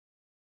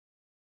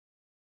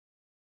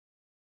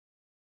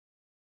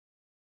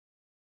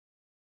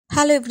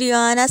Hello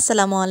everyone,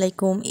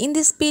 Assalamualaikum. In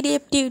this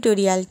PDF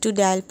tutorial,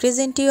 today I'll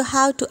present you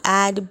how to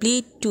add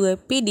bleed to a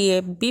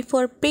PDF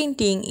before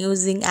printing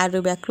using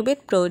Adobe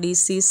Acrobat Pro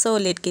DC. So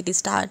let's get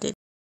started.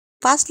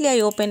 Firstly, I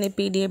open a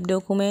PDF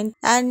document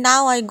and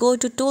now I go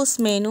to Tools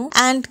menu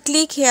and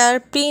click here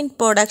Print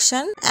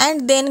Production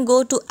and then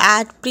go to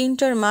Add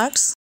Printer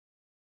Marks.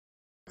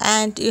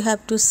 And you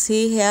have to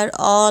see here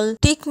all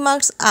tick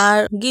marks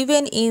are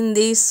given in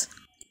this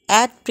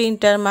Add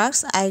Printer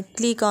Marks. I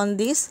click on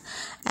this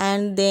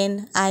and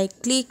then I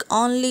click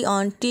only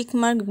on tick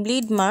mark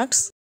bleed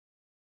marks.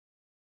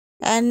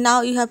 And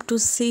now you have to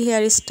see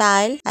here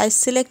style. I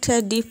select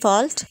here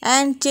default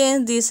and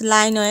change this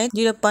line weight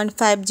 0.50,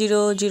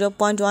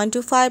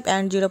 0.125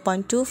 and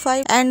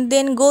 0.25 and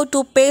then go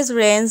to page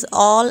range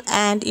all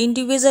and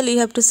individually you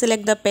have to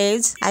select the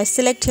page. I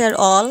select here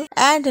all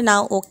and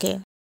now OK.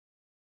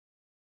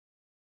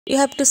 You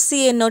have to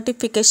see a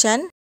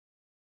notification.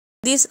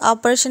 This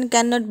operation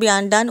cannot be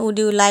undone. Would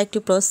you like to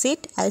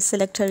proceed? I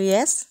select here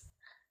yes.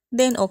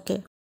 Then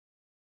OK.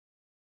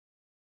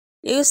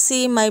 You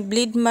see my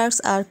bleed marks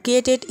are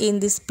created in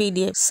this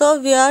PDF. So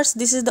viewers,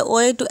 this is the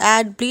way to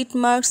add bleed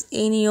marks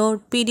in your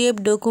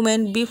PDF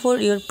document before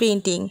your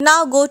printing.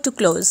 Now go to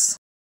close.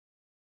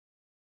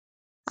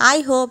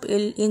 I hope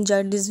you'll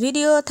enjoy this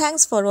video.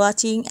 Thanks for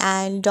watching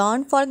and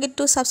don't forget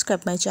to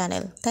subscribe my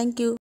channel. Thank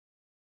you.